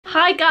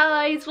Hi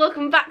guys,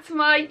 welcome back to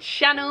my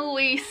channel.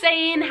 What are you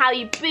saying? How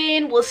you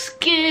been? What's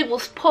good?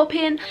 What's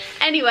popping?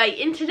 Anyway,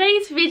 in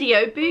today's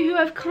video, Boohoo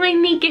have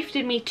kindly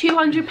gifted me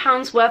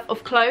 £200 worth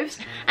of clothes,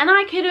 and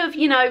I could have,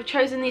 you know,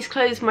 chosen these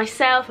clothes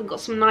myself and got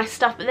some nice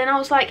stuff, but then I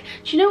was like,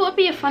 do you know what would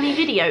be a funny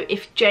video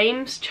if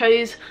James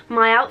chose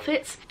my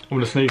outfits? I'm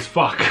gonna sneeze,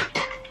 fuck.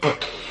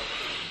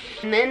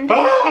 And then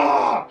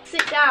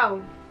sit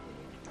down.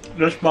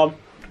 Yes, mum.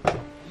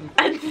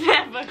 And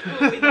never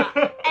call me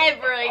that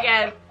ever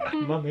again.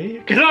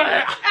 Mummy, can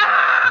I?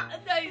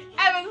 Don't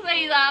ever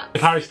say that.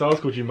 If Harry Styles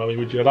called you mummy,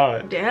 would you allow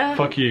it? Yeah.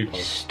 Fuck you.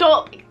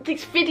 Stop.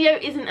 This video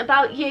isn't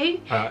about you.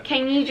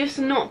 Can you just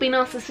not be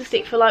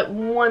narcissistic for like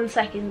 1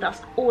 second?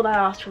 That's all I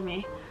asked from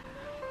you.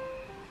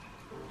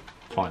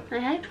 Fine.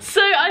 Okay.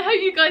 So I hope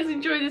you guys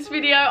enjoy this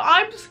video.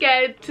 I'm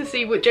scared to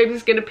see what James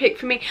is going to pick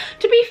for me.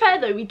 To be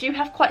fair though, we do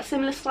have quite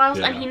similar styles,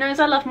 and he knows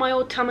I love my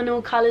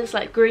autumnal colours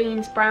like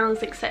greens,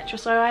 browns, etc.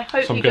 So I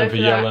hope you go for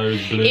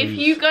yellows, that. blues. If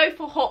you go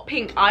for hot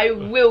pink, I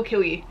will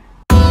kill you.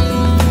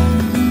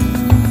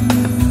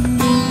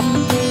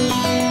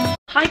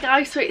 Hi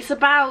guys, so it's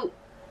about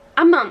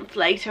a month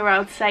later, I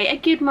would say, a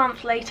good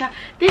month later.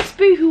 This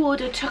Boohoo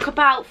order took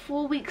about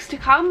 4 weeks to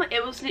come.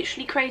 It was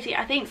literally crazy.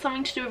 I think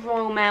something to do with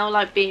Royal Mail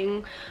like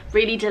being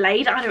really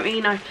delayed. I don't really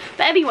know.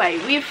 But anyway,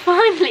 we've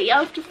finally,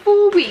 after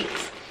 4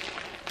 weeks,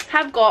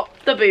 have got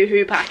the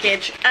Boohoo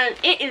package, and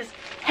it is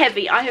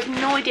heavy. I have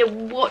no idea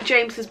what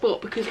James has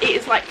bought because it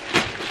is like,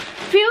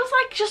 feels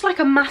like just like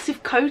a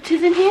massive coat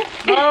is in here.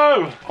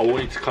 No! I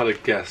want you to kind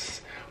of guess.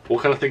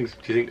 What kind of things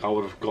do you think I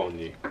would have gotten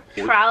you?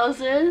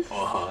 Trousers.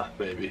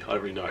 Maybe. I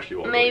really know actually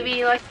what.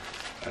 Maybe like.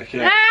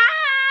 Okay.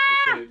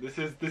 Okay.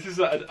 This is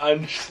an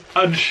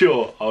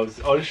unsure. I was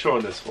unsure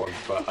on this one,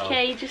 but.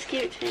 Okay, just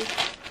give it to me.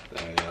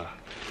 There we are.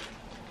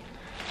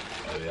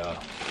 There we are.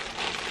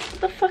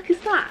 What the fuck is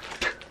that?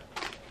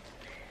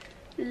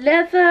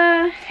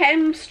 Leather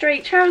hem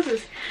straight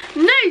trousers.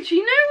 No, do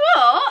you know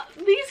what?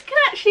 These can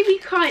actually be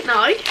quite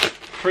nice.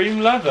 Cream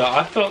leather.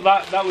 I thought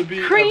that would be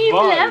cream a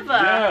vibe.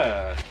 leather.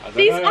 Yeah.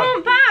 These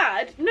aren't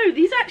bad. No,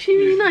 these are actually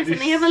really nice, and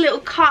they have a little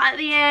cut at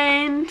the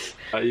end.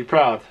 Are you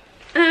proud?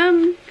 Yeah.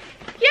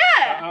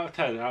 Out of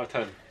 10. Out of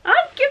 10.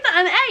 I'd give that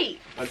an 8.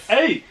 An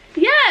 8.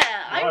 Yeah,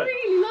 right. I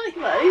really like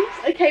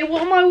those. Okay,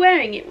 what am I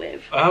wearing it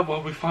with?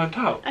 Well, we find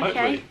out.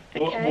 Okay.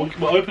 Won't we? Okay.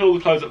 We'll open all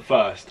the clothes at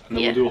first, and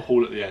then we'll do a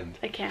haul at the end.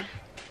 Okay.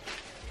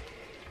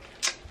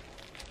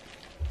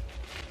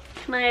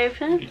 Can I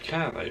open? You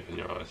can open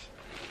your eyes.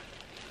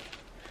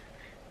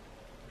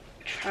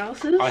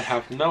 Trousers? I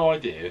have no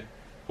idea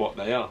what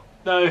they are.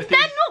 No, if they're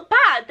not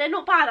bad. They're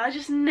not bad. I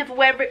just never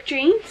wear ripped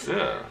jeans.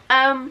 Yeah.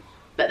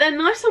 But they're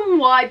nice and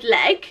wide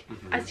leg,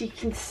 as you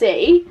can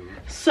see.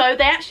 So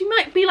they actually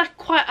might be like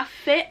quite a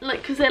fit,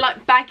 like because they're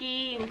like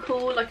baggy and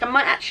cool. Like I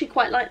might actually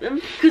quite like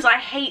them because I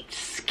hate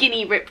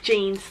skinny ripped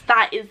jeans.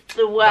 That is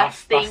the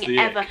worst thing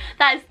ever.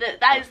 That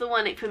is the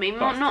one ick for me.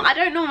 I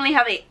don't normally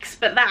have icks,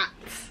 but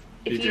that's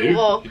you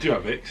do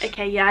have icks.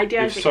 Okay, yeah, I do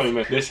have icks. So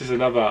many. This is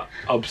another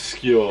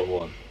obscure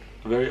one.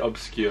 Very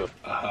obscure.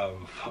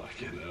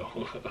 Fucking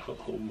hell.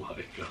 Oh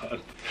my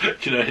god.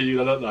 Do you know who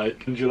you look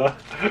like? Angela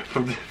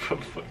from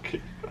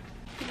fucking.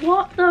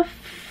 What the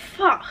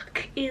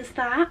fuck is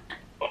that?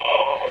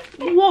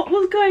 What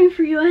was going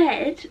through your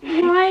head?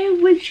 Why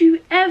would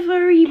you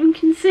ever even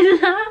consider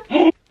that?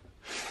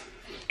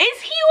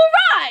 Is he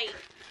alright?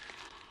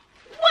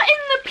 What in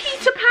the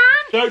Peter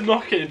Pan? Don't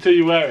knock it until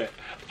you wear it.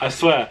 I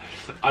swear.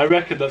 I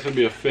reckon that's going to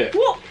be a fit.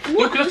 What?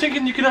 Look, I was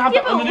thinking you could have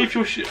that underneath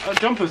your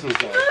jumpers and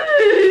stuff. No.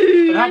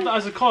 And have that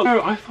as a collar.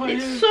 No, I thought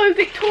it's so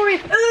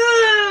Victorian.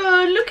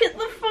 Look at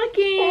the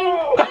fucking.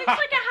 It looks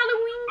like a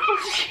Halloween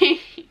costume.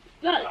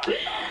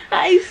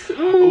 That is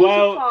mortifying.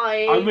 Well,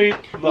 I mean,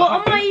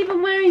 what am I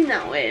even wearing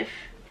that with?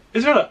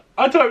 Isabella,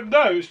 I don't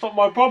know. It's not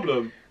my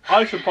problem.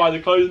 I should buy the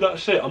clothes and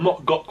that's it. I'm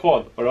not got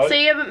quad, alright? So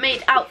you haven't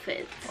made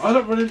outfits? I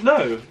don't really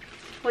know.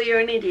 Well, you're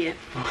an idiot.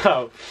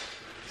 Wow.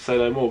 Say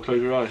no more.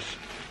 Close your eyes.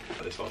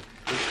 This one.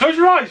 Close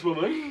your eyes,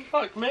 woman.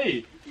 Fuck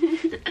me.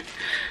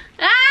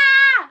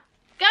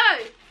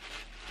 Go.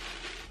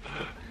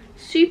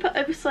 Super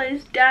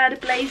oversized dad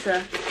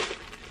blazer.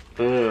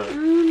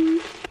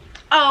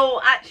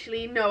 Oh,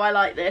 actually, no, I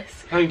like this.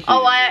 Thank you.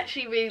 Oh, I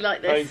actually really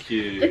like this. Thank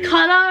you. The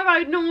colour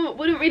I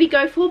wouldn't really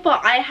go for,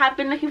 but I have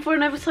been looking for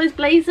an oversized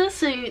blazer,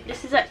 so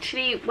this is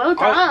actually well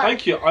done.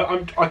 Thank you.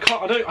 I can't pick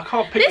the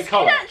colour. This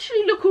could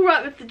actually look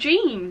alright with the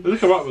jeans. It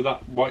look alright with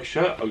that white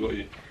shirt I got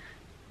you.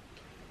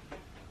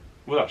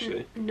 Well,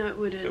 actually. No, it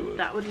wouldn't. It would.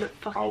 That would look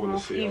fucking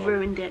awful. You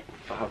ruined it.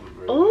 I haven't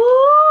ruined it.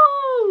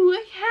 Oh,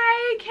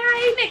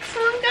 okay. Next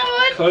one, go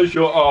on. Close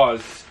your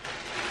eyes.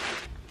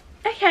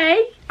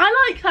 Okay,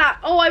 I like that.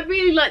 Oh, I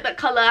really like that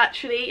colour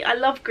actually. I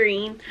love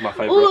green. My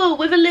favourite. Oh,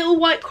 with a little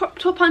white crop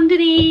top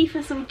underneath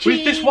and some jeans.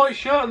 With this white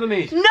shirt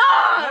underneath.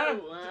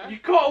 No! You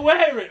gotta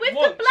wear it with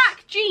once. the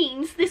black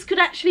jeans, this could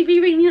actually be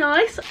really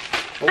nice.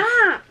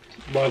 Oh,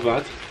 my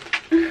bad.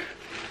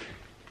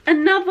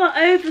 Another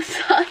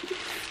oversized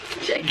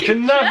You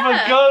can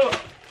never go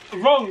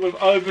wrong with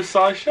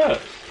oversized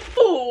shirts.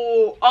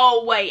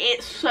 Oh, wait,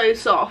 it's so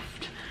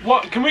soft.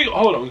 What? Can we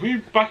hold on? Can we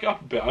back it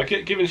up a bit? I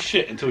get given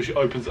shit until she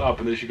opens it up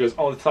and then she goes,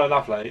 "Oh, it's so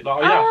lovely." Like,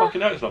 oh yeah, I fucking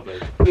know it's lovely.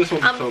 This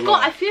one's so lovely.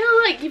 I feel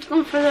like you've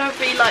gone for the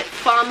very like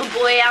farmer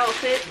boy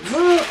outfit.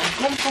 No, I've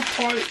gone for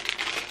quite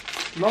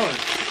nice.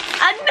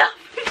 Enough.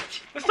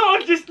 It's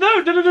not just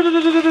no.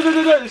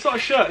 It's not a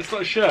shirt. It's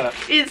not a shirt.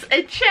 It's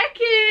a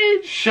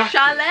checkered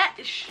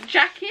jacket.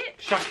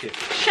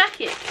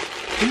 Shacket.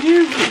 Can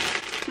you read?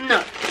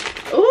 No.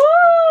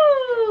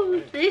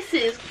 Ooh, this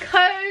is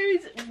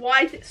codes.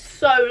 Why is it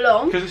so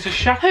long? Because it's a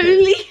shacket.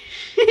 Holy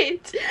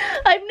shit!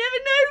 I've never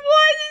known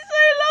why it's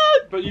so long.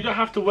 But you don't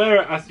have to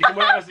wear it as you can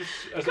wear it as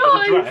a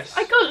dress.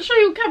 I can't show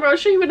you on camera. I'll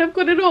show you when I've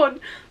got it on.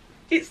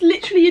 It's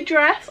literally a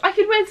dress. I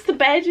could wear it to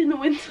bed in the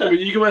winter. Yeah, but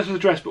you can wear it as a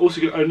dress, but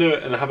also you can own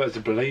it and have it as a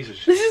blazer.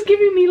 This is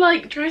giving me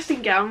like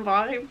dressing gown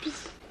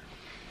vibes,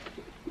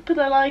 but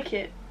I like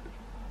it.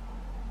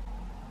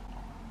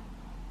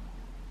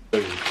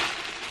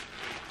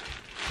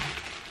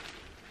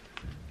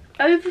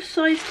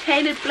 Oversized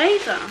tailored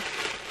blazer.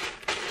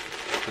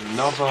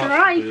 Another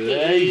stripey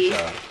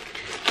blazer.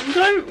 You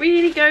don't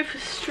really go for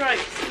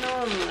stripes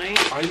normally.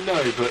 I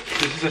know, but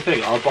this is the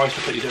thing. I'll buy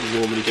stuff that you don't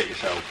normally get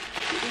yourself.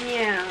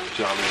 Yeah.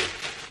 Do you know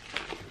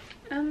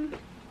what I mean?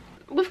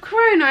 With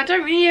Corona, I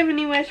don't really have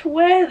anywhere to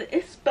wear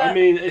this, but I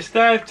mean, it's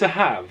there to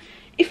have.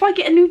 If I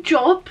get a new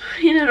job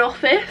in an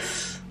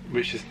office,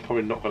 which is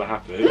probably not going to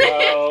happen.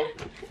 Well,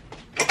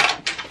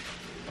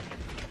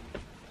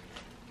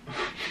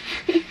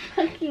 you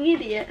fucking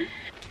idiot.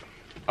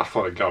 I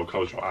thought a girl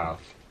closed your ass.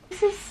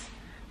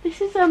 This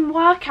is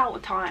workout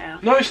attire.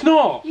 No, it's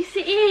not. Yes,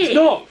 it is. It's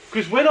not,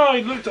 because when I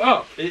looked it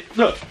up,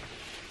 look.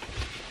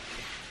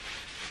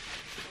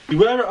 You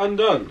wear it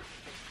undone.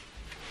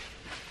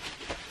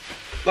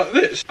 Like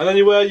this. And then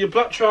you wear your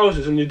black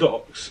trousers and your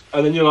docks.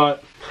 And then you're like,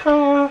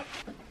 ah.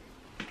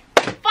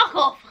 Fuck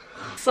off.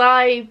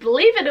 So,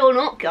 believe it or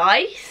not,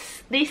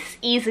 guys, this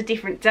is a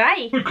different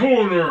day. The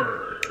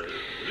corner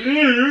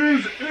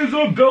is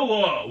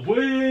Isabella,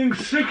 weighing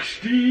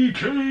 60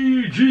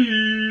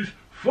 kgs,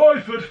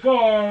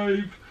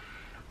 5'5",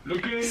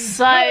 looking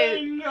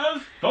young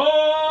as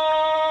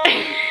fuck.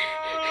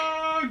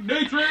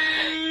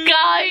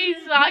 Guys,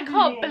 I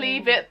can't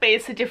believe it, but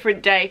it's a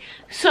different day.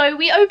 So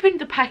we opened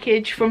the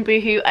package from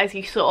Boohoo, as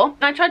you saw,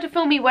 and I tried to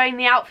film me wearing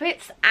the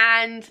outfits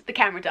and the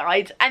camera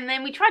died, and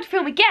then we tried to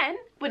film again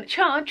when it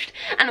charged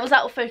and it was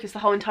out of focus the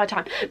whole entire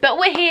time. But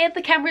we're here,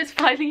 the camera is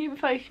finally in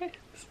focus,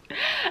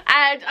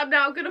 and I'm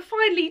now going to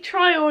finally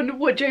try on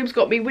what James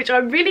got me, which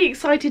I'm really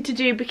excited to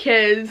do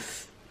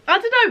because I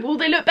don't know, will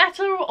they look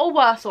better or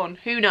worse on?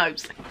 Who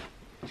knows?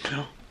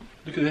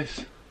 Look at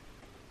this.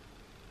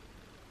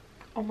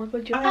 Oh my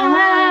god, you're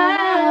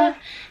Oh!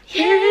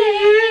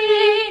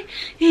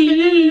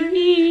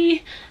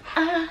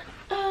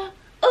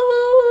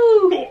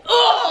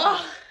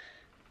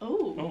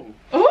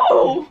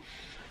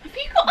 Have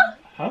you got a...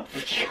 Huh?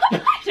 Have you got a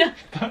binder?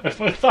 It's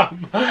my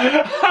thumb.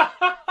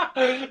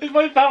 It's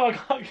my thumb, I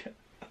can't get...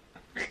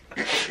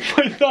 It's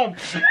my thumb.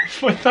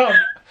 It's my thumb.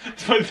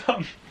 It's my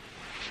thumb.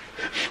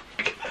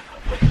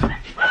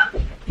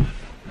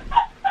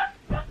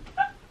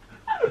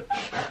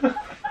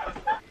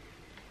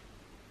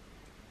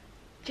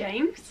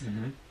 James,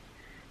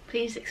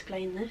 please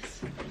explain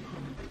this.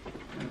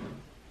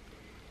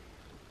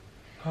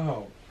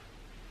 Oh,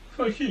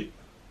 so cute.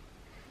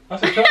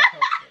 That's a cat.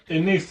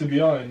 It needs to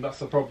be ironed, that's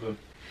the problem.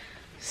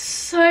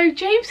 So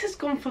James has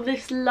gone for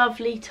this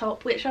lovely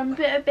top, which I'm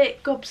a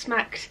bit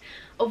gobsmacked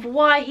of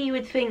why he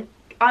would think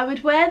I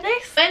would wear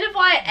this. When have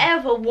I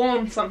ever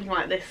worn something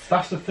like this?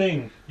 That's the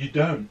thing, you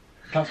don't.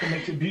 That's what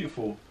makes it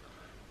beautiful.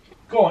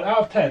 Go on, out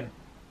of 10.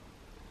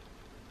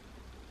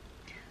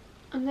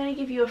 I'm going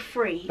to give you a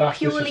 3, That's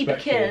purely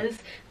because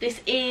this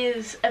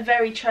is a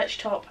very church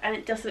top and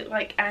it does look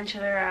like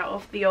Angela out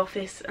of The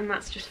Office, and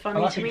that's just funny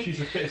to me. I think she's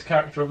the fittest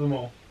character of them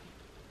all.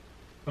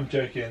 I'm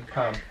joking,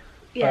 Pam.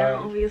 Yeah,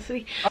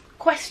 obviously.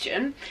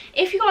 Question,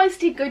 if you guys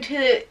did go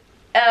to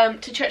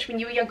church when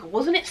you were younger,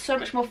 wasn't it so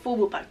much more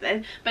formal back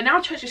then? But now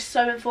church is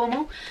so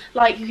informal,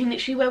 like you can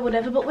literally wear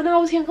whatever, but when I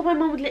was younger my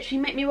mum would literally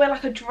make me wear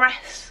like a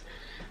dress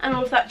and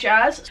all of that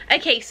jazz.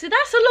 Okay, so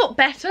that's a lot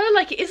better,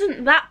 like it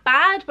isn't that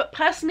bad, but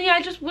personally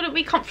I just wouldn't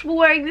be comfortable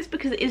wearing this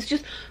because it is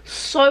just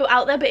so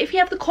out there. But if you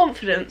have the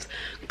confidence,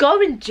 go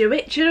and do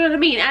it, do you know what I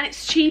mean? And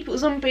it's cheap, it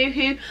was on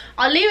Boohoo.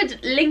 I'll leave a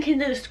link in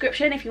the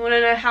description if you want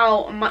to know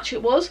how much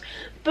it was.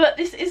 But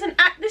this is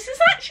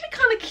actually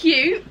kind of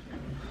cute.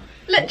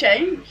 Look,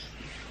 James.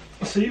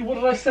 See, what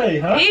did I say,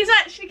 huh? He's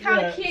actually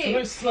kind of cute. So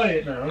let's slay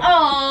it now.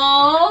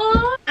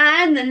 Aww.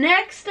 And the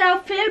next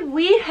outfit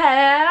we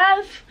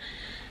have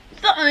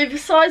the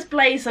oversized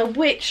blazer,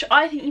 which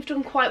I think you've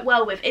done quite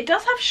well with. It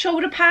does have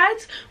shoulder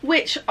pads,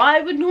 which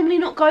I would normally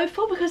not go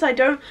for because I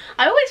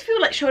always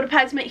feel like shoulder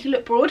pads make you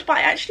look broad, but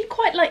I actually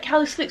quite like how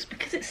this looks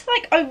because it's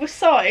like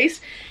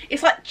oversized.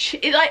 It's like,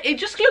 it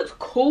just looks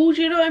cool,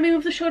 do you know what I mean,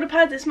 with the shoulder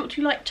pads. It's not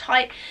too like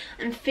tight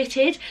and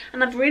fitted,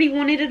 and I've really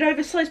wanted an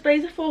oversized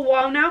blazer for a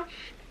while now.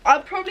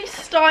 I'll probably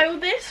style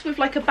this with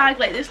like a bag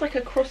like this, like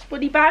a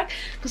crossbody bag,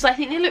 because I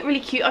think they look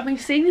really cute. I've been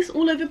seeing this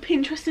all over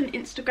Pinterest and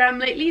Instagram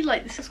lately.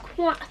 Like, this is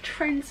quite a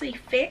trendy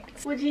fit.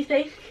 What do you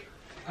think?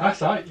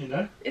 That's right, you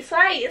know. It's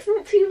right, it's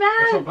not too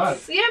bad. It's not bad.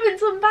 Yeah, but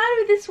it's not bad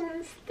with this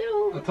one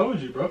still. I told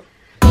you, bro.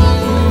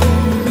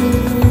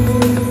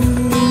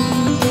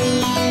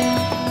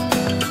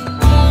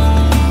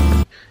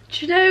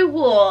 Do you know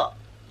what?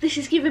 This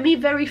is giving me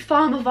very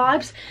farmer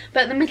vibes,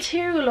 but the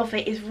material of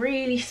it is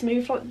really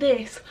smooth. Like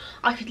this,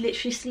 I could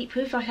literally sleep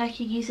with. Like, I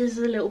could use this as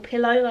a little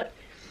pillow. Like,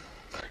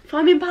 if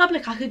I'm in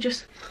public, I could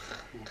just...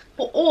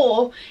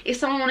 Or if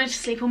someone wanted to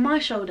sleep on my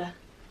shoulder,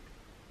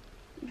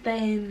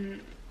 then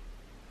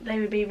they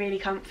would be really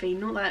comfy.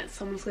 Not that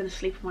someone's going to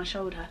sleep on my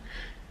shoulder,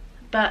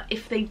 but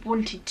if they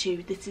wanted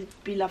to, this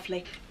would be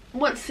lovely.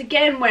 Once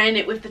again, wearing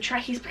it with the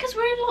trackies because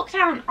we're in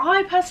lockdown.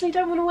 I personally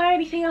don't want to wear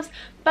anything else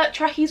but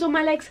trackies on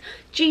my legs.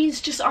 Jeans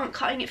just aren't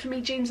cutting it for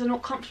me. Jeans are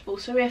not comfortable.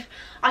 So if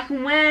I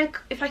can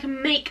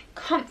make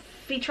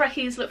comfy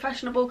trackies look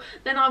fashionable,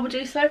 then I will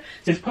do so.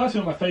 It's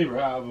personally my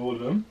favourite out of all of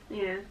them.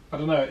 Yeah. I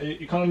don't know.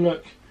 It kind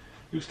of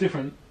looks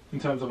different in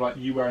terms of like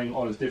you wearing it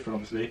on is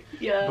different, obviously.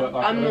 Yeah. But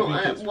like, I'm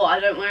not. What I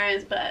don't wear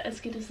is but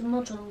as good as the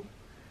model.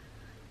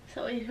 Is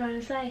that what you're trying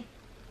to say?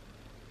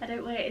 I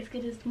don't wear it as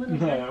good as the model.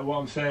 No, what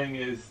I'm saying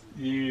is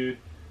you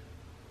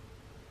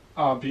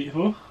are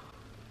beautiful.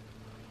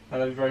 I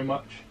love you very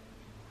much.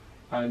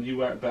 And you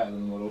wear it better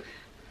than the model.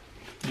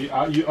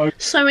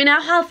 So we now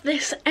have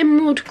this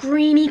emerald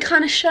greeny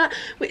kind of shirt,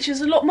 which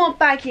is a lot more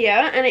baggier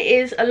and it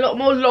is a lot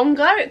more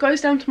longer. It goes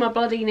down to my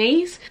bloody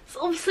knees. So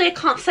obviously I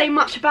can't say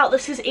much about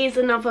this. This is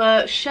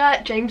another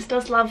shirt. James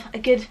does love a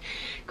good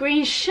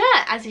green shirt,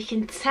 as you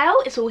can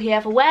tell. It's all he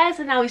ever wears,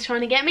 and now he's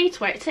trying to get me to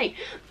wear it too.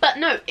 But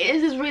no, it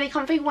is really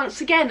comfy.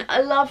 Once again,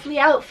 a lovely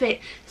outfit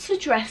to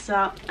dress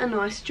up. A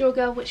nice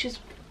jogger, which is...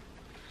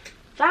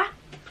 that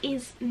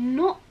is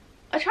not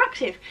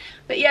attractive,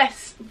 but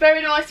yes,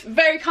 very nice,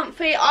 very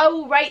comfy. I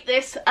will rate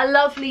this a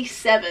lovely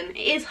 7. It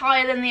is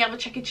higher than the other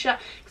checkered shirt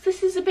because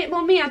this is a bit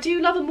more me. I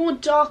do love a more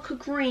darker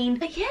green.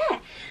 But yeah,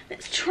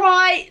 let's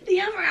try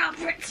the other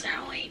outfits,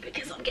 shall we?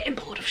 Because I'm getting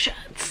bored of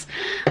shirts.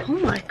 Oh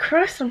my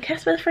Christ, I'm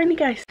Casper the Friendly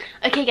Ghost.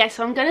 Okay guys,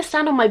 so I'm going to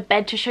stand on my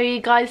bed to show you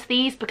guys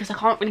these because I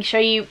can't really show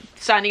you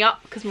standing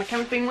up because my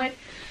camera's being weird.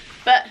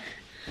 But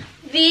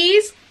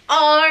these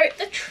are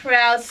the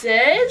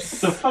trousers.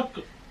 The fuck?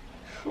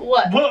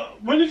 What?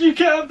 When did you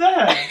get up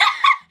there?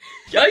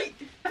 Yikes.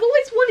 I've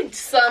always wanted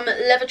some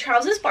leather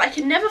trousers, but I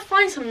can never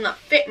find something that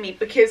fit me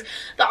because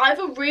they're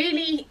either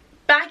really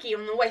baggy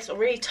on the waist or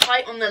really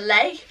tight on the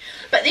leg.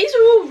 But these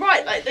are all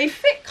right, like they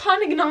fit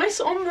kind of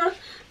nice on the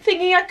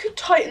thingy. I could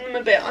tighten them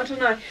a bit, I don't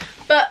know.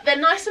 But they're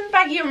nice and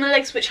baggy on the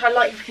legs, which I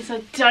like because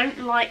I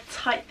don't like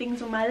tight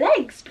things on my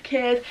legs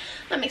because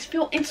that makes me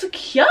feel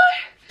insecure.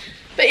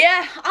 But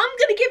yeah, I'm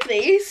going to give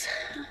these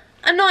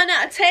a 9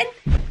 out of 10.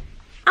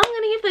 I'm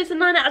going to give this a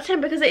 9 out of 10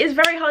 because it is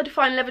very hard to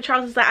find leather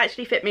trousers that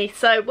actually fit me.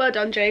 So, well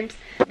done, James.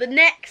 The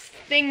next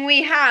thing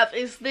we have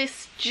is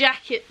this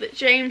jacket that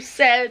James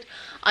said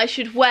I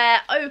should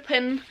wear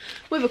open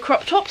with a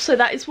crop top. So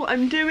that is what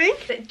I'm doing.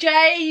 But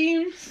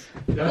James,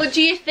 yes. What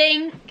do you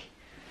think?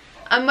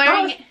 I'm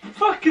wearing it.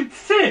 Fucking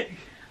sick.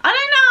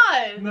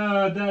 I don't know.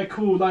 No, they're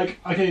cool. Like,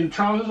 okay, the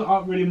trousers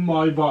aren't really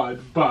my vibe,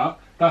 but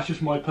that's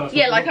just my personal.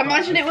 Yeah, like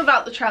imagine it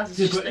without the trousers.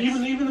 Yeah, but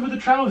even with the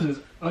trousers,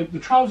 like the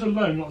trousers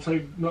alone, not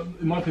in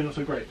my opinion, not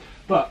so great.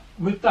 But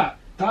with that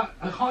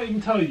I can't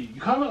even tell you. You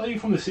kind of look like you're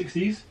from the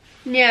 60s.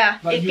 Yeah,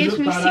 like, it gives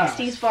me badass.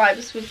 60s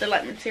vibes with the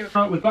like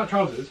material. With black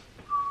trousers.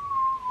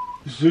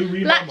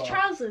 Zooey black mama.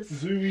 Trousers.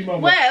 Zooey mama.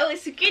 Well,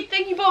 it's a good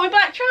thing you bought me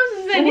black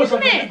trousers then, almost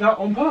isn't like it? I did that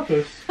on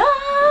purpose.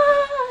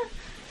 Ah,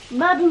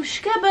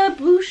 babushka,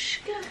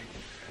 babushka.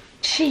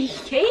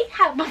 Cheeky,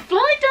 had my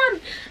fly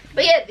done.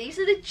 But yeah, these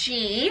are the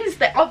jeans.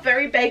 They are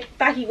very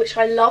baggy, which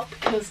I love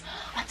because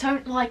I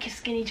don't like a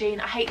skinny jean.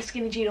 I hate a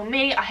skinny jean on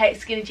me. I hate a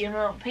skinny jean on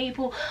other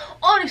people.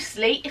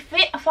 Honestly, if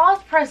I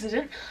was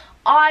president,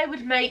 I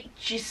would make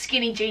just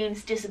skinny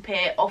jeans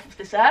disappear off of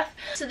this earth.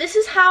 So this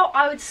is how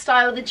I would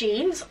style the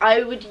jeans.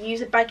 I would use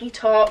a baggy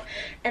top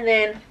and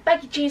then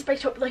baggy jeans,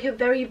 baggy top with like a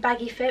very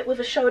baggy fit with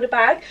a shoulder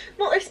bag.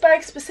 Not this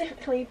bag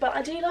specifically, but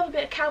I do love a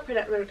bit of cow print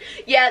at the moment.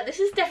 Yeah, this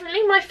is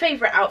definitely my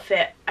favourite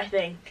outfit, I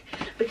think,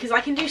 because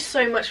I can do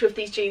so much with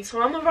these jeans.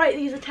 So I'm gonna rate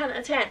these a 10 out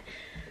of 10.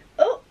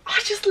 Oh, I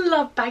just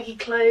love baggy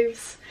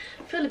clothes.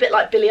 I feel a bit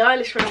like Billie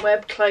Eilish when I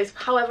wear clothes.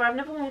 However, I've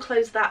never worn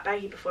clothes that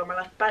baggy before in my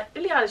life.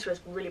 Billie Eilish wears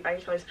really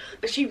baggy clothes,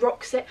 but she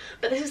rocks it.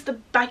 But this is the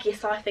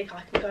baggiest I think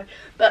I can go.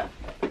 But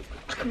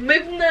I can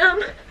move in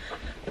them,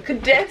 I can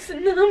dance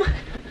in them,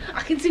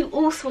 I can do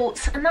all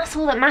sorts, and that's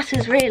all that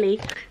matters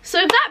really. So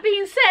that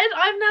being said,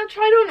 I've now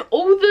tried on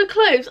all the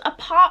clothes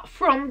apart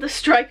from the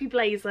stripy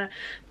blazer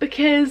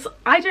because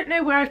I don't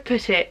know where I've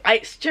put it.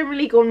 It's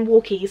generally gone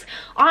walkies.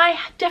 I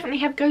definitely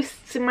have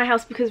ghosts in my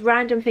house because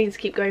random things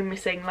keep going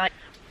missing. Like,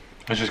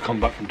 I just come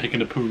back from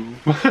taking a poo.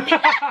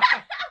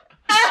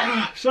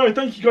 So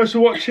thank you guys for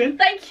watching.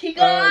 Thank you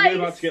guys.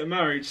 We're about to get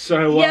married,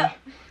 so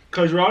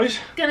close your eyes.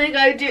 Gonna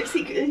go do it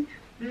secretly.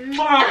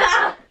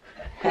 Mwah.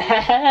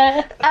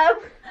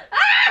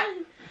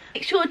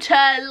 Make sure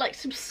to like,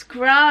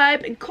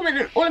 subscribe and comment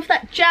and all of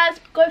that jazz.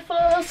 Go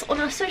follow us on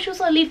our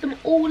socials. I'll leave them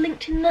all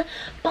linked in the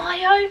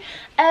bio.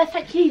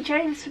 Thank you,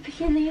 James, for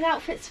picking these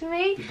outfits for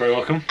me. You're very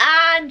welcome.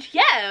 And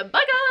yeah,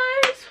 bye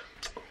guys.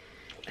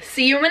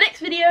 See you in my next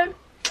video.